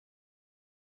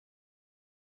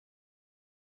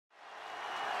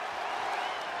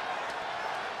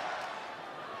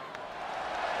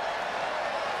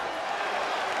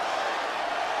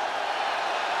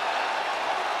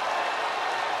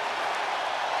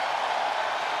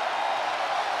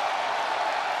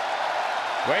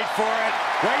Wait for it.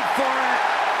 Wait for it.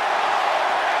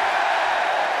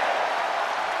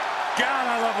 God,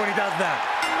 I love when he does that.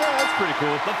 Yeah, that's pretty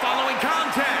cool. The following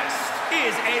contest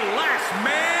is a last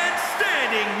man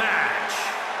standing match.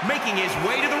 Making his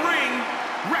way to the ring,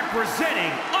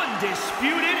 representing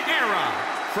Undisputed Era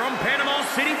from Panama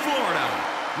City, Florida.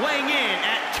 Weighing in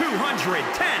at 210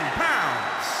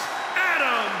 pounds,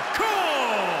 Adam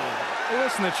Cole. Well,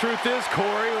 listen, the truth is,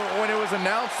 Corey, when it was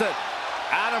announced that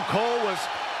Adam Cole was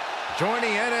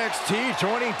joining NXT,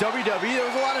 joining WWE, there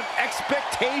was a lot of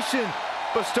expectation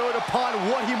bestowed upon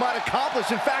what he might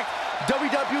accomplish. In fact,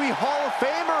 WWE Hall of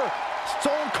Famer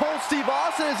Stone Cold Steve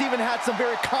Austin has even had some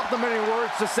very complimentary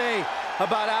words to say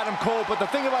about Adam Cole. But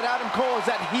the thing about Adam Cole is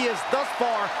that he has thus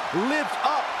far lived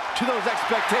up to those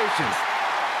expectations.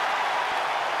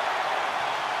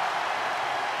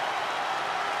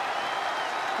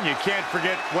 You can't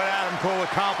forget what Adam Cole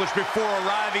accomplished before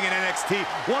arriving in NXT.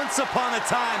 Once upon a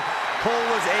time, Cole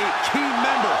was a key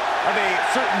member of a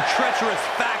certain treacherous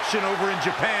faction over in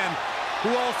Japan,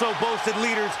 who also boasted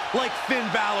leaders like Finn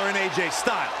Balor and AJ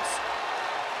Styles.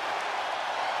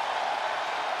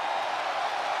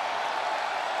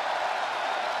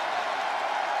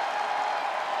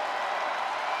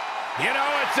 You know,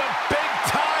 it's a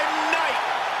big-time night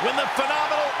when the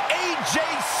phenomenal AJ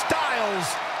Styles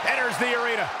enters the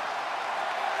arena.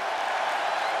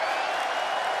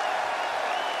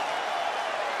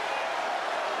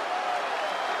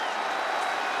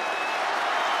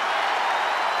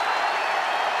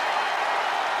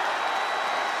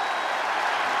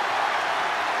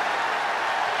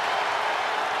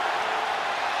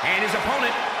 And his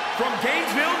opponent from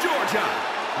Gainesville, Georgia,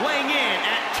 weighing in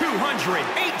at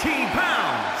 218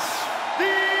 pounds, the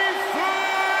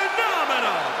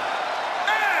phenomenal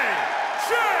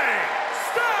AJ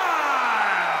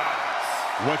Styles.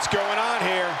 What's going on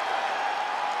here?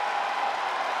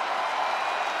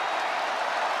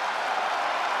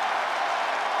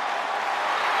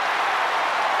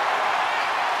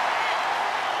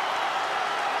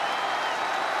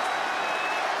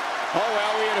 Oh,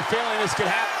 well, we had a feeling this could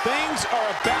happen. Things are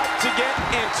about to get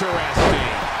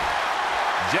interesting.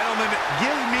 Gentlemen,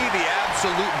 give me the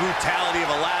absolute brutality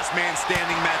of a last man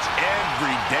standing match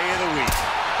every day of the week.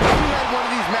 If we had one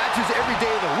of these matches every day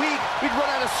of the week, we'd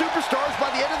run out of superstars by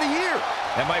the end of the year.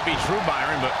 That might be true,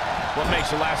 Byron, but what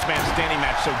makes a last man standing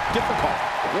match so difficult?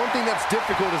 One thing that's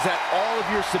difficult is that all of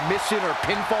your submission or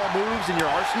pinfall moves in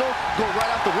your arsenal go right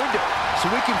out the window.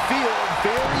 So we can feel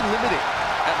very limited.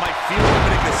 That might feel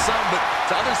limiting to some, but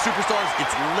to other superstars,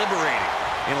 it's liberating.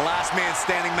 In last man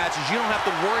standing matches, you don't have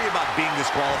to worry about being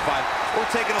disqualified or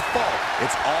taking a fall.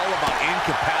 It's all about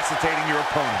incapacitating your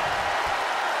opponent.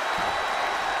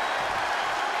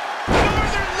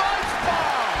 Northern Lights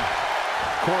bomb!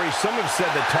 Corey, some have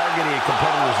said that targeting a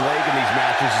competitor's leg in these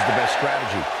matches is the best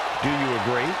strategy. Do you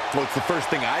agree? Well, it's the first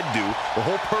thing I'd do. The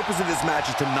whole purpose of this match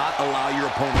is to not allow your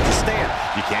opponent to stand.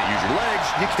 You can't use your legs,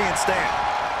 you can't stand.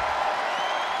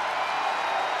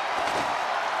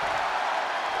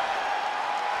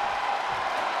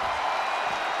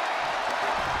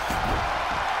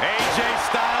 AJ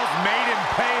Styles made him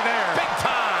pay there. Big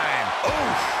time.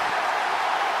 Oof.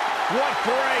 What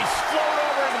grace. Float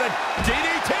over into the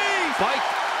DDT. Fight.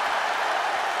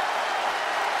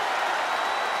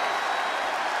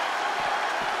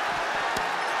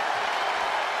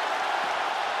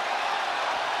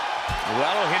 Well,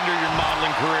 that'll hinder your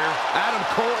modeling career. Adam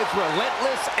Cole is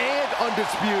relentless and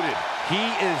undisputed. He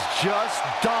is just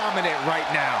dominant right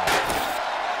now.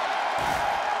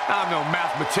 I'm no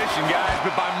mathematician, guys,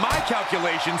 but by my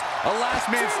calculations, a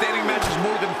last man standing match is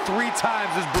more than 3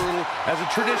 times as brutal as a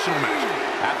traditional match.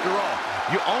 After all,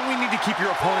 you only need to keep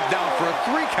your opponent down for a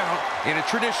 3 count in a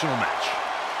traditional match.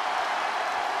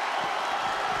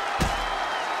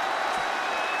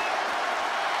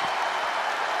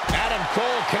 Adam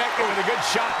Cole connected with a good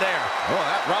shot there. Oh,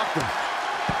 that rocked him.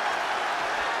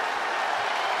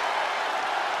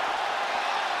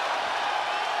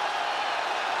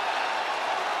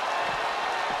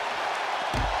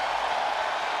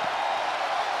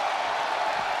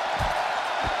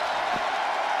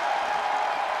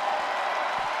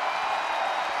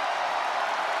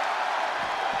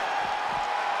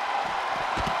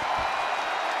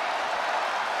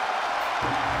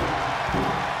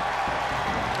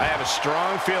 I have a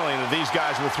strong feeling that these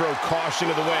guys will throw caution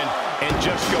to the wind and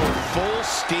just go full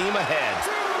steam ahead.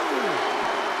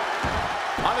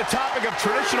 On the topic of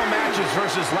traditional matches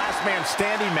versus last man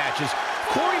standing matches,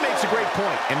 Corey makes a great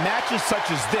point. In matches such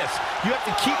as this, you have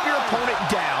to keep your opponent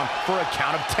down for a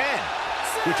count of 10.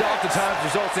 Which oftentimes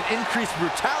results in increased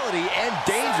brutality and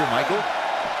danger, Michael.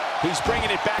 He's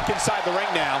bringing it back inside the ring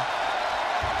now.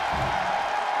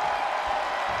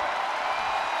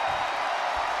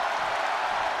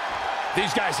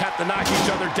 These guys have to knock each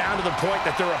other down to the point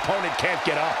that their opponent can't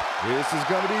get up. This is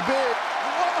going to be big.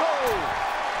 Whoa!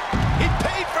 He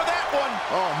paid for that one.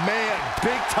 Oh, man,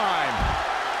 big time.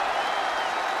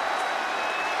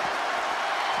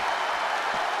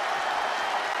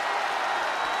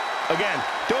 Again,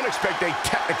 don't expect a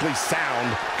technically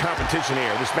sound competition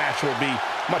here. This match will be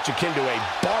much akin to a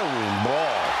barroom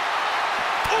brawl.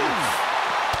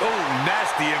 Ooh! Oh,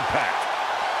 nasty impact.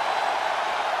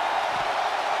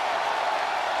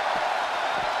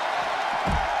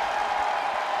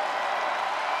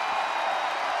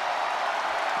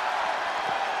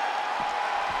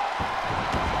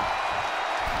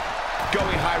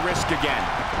 Going high risk again.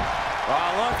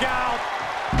 Oh, look out.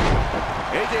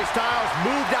 AJ Styles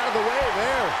moved out of the way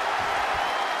there.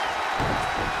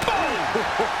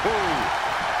 Boom!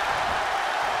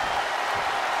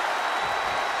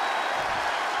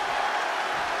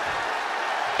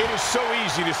 It is so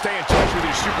easy to stay in touch with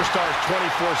these superstars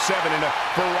 24/7 in a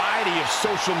variety of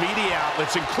social media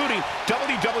outlets, including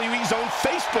WWE's own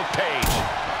Facebook page.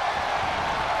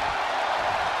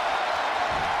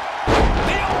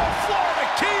 The old Florida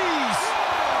Keys!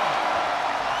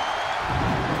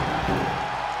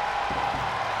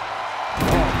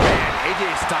 Oh, man, AJ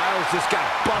Styles just got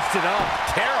busted up.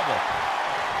 Terrible.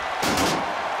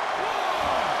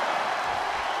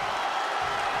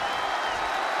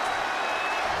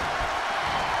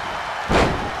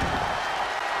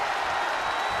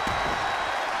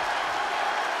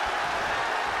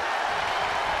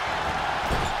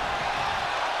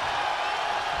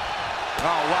 Oh,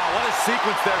 wow, what a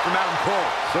sequence there from Adam Cole.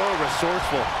 So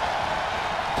resourceful.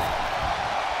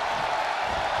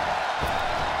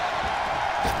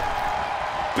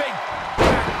 Big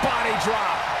back body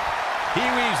drop. He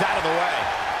weaves out of the way.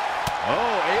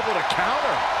 Oh, able to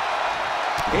counter.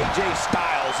 AJ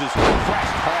Styles is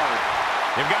pressed hard.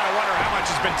 You've got to wonder how much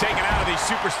has been taken out of these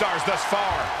superstars thus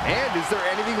far. And is there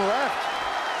anything left?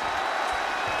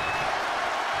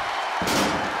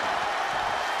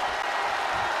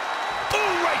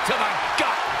 Ooh, right to the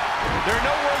gut. There are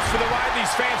no words for the ride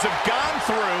these fans have gone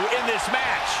through in this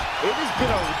match. It has been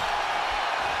a...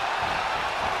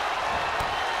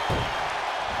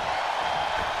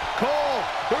 Cole,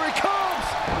 here he comes!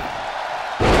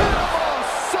 Panama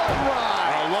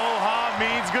Sunrise! Aloha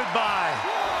means goodbye.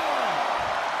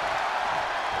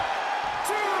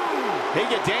 They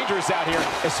get dangerous out here,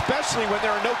 especially when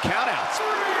there are no countouts.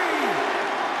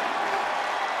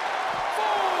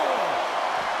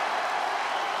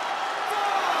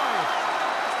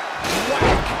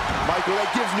 Michael,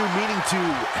 that gives new meaning to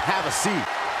have a seat.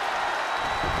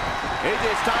 AJ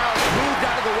Styles moved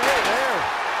out of the way there.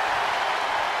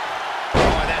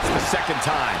 Oh, and that's the second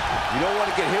time. You don't want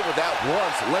to get hit with that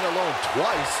once, let alone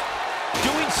twice.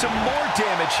 Doing some more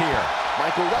damage here.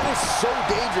 Michael, that is so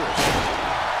dangerous.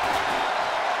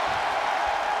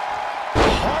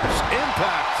 Harsh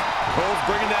impact. Cole's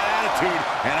bringing that attitude,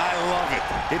 and I love it.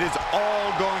 It is all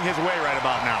going his way right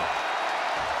about now.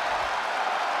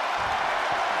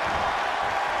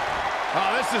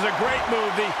 Oh, this is a great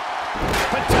move. The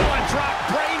patella drop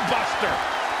brainbuster.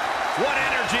 What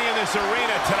energy in this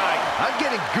arena tonight. I'm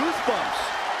getting goosebumps.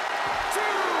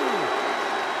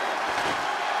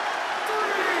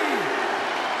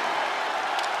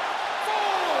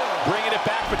 Bringing it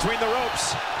back between the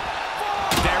ropes.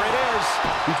 There it is.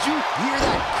 Did you hear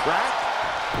that crack?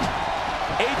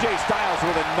 AJ Styles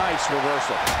with a nice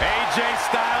reversal. AJ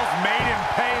Styles made him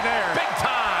pay there. Big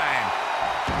time.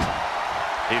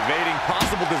 Evading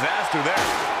possible disaster there.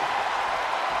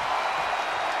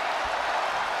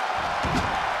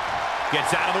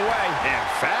 Gets out of the way. And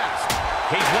fast.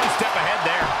 He's one step ahead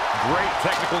there. Great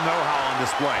technical know-how on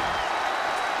display.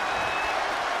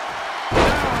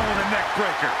 Oh, the neck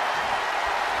breaker.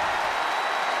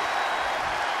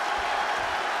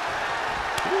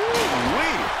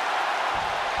 Ooh-wee.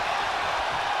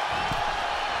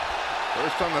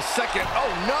 First on the second.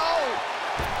 Oh, no!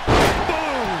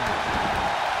 Boom!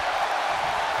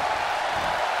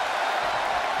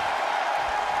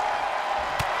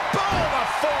 Boom! A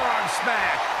forearm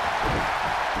smash.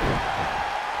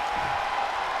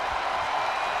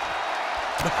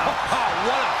 Oh,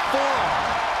 what a forearm.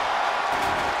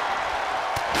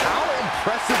 How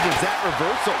impressive was that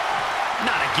reversal?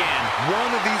 Not again.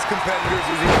 One of these competitors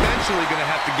is eventually going to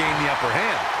have to gain the upper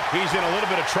hand. He's in a little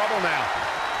bit of trouble now.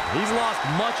 He's lost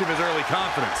much of his early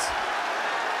confidence.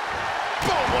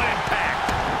 Boom, what impact.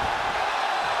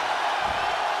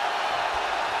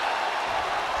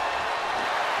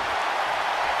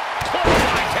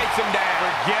 Clothesline takes him down.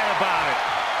 Forget about it.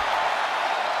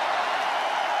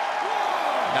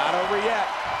 yet.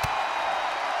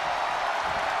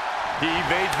 He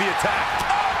evades the attack.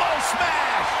 Elbow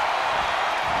smash!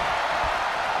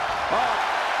 Oh.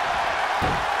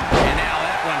 And now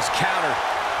that one's countered.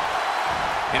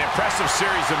 An impressive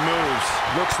series of moves.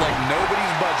 Looks like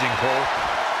nobody's budging, Cole.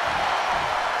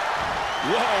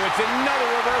 Whoa, it's another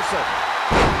reversal.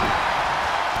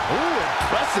 Ooh,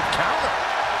 impressive counter.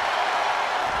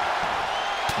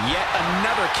 Yet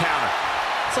another counter.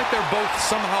 It's like they're both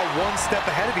somehow one step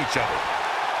ahead of each other.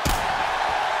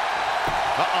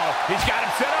 Uh-oh, he's got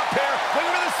him set up here.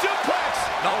 Looking for the suplex.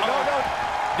 No.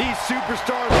 These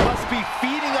superstars must be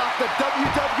feeding off the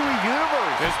WWE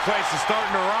Universe. This place is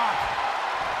starting to rock.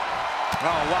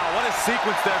 Oh, wow, what a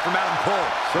sequence there from Adam Cole.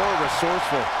 So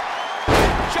resourceful.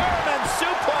 German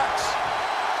suplex.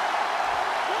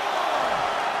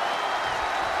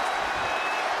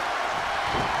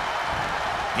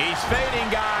 He's fading,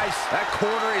 guys. That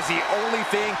corner is the only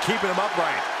thing keeping him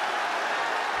upright.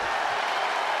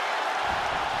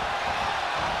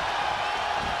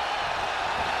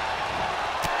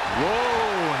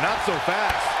 Whoa, not so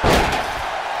fast.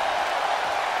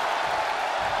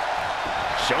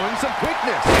 Showing some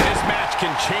quickness. And this match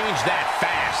can change that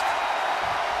fast.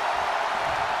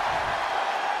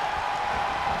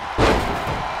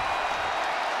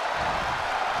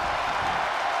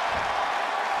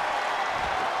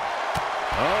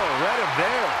 Oh, read him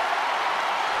there.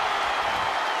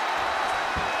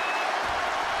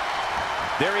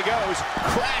 There he goes,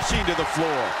 crashing to the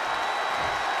floor.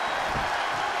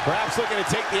 Perhaps looking to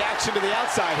take the action to the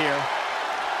outside here.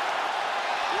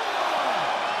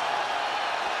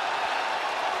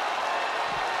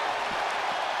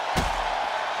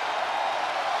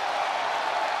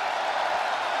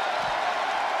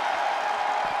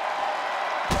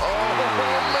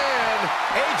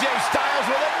 AJ Styles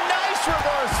with a nice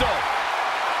reversal.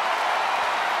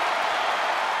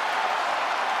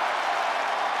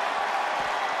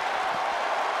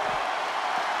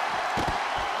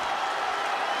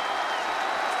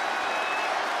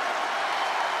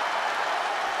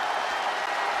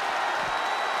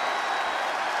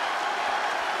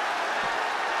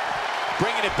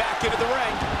 Bringing it back into the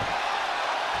ring.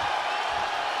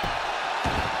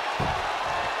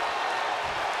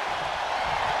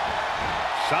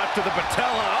 Shot to the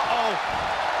patella. Uh-oh.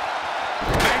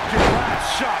 Make your last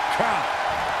shot count.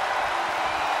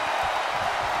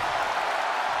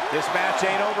 This match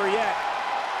ain't over yet.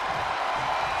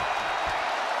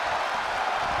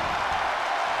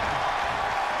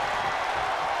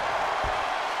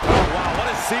 Oh, wow, what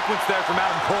a sequence there from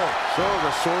Adam Cole. So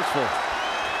resourceful.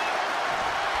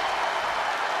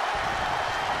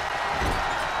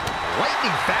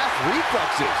 Lightning fast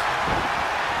reflexes.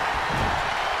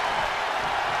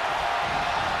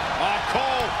 Oh,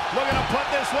 Cole looking to put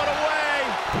this one away.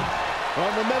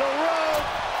 On the middle rope.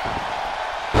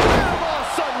 Panama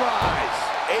Sunrise.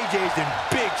 AJ's in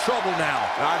big trouble now.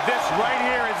 This right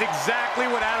here is exactly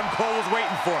what Adam Cole was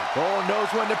waiting for. Cole knows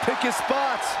when to pick his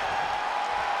spots.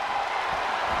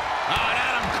 And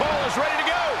Adam Cole is ready to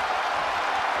go.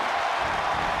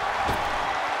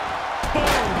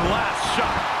 Boom, last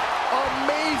shot.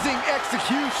 Amazing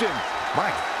execution.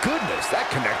 My goodness, that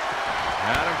connect.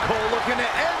 Adam Cole looking to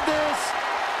end this.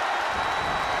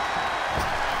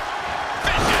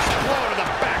 Vicious blow to the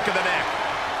back of the neck.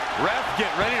 Ref, get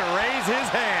ready to raise his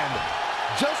hand.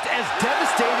 Just as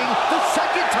devastating the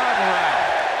second time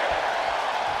around.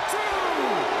 2,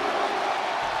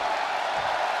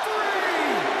 3,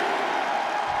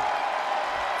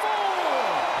 4,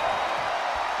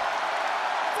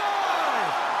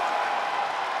 5,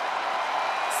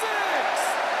 6,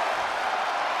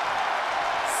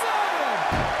 7,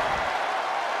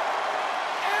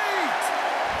 8,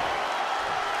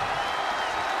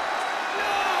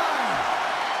 9,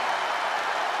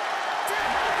 10.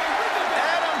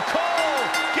 Adam Cole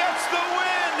gets the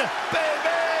win,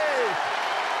 baby.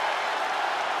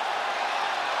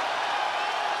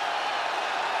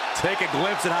 Take a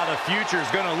glimpse at how the future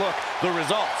is going to look. The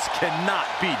results cannot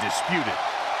be disputed.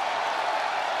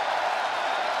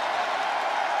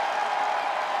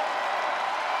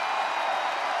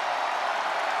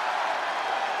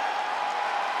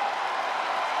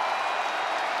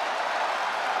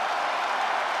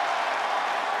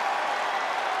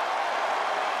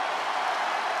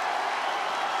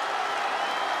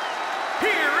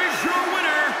 Here is your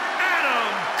winner, Adam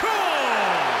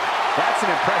Cole. That's an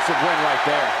impressive win right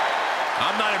there.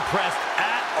 I'm not impressed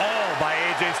at all by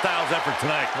AJ Styles' effort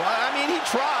tonight. Well, I mean, he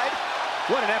tried.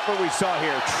 What an effort we saw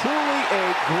here. Truly a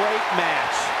great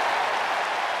match.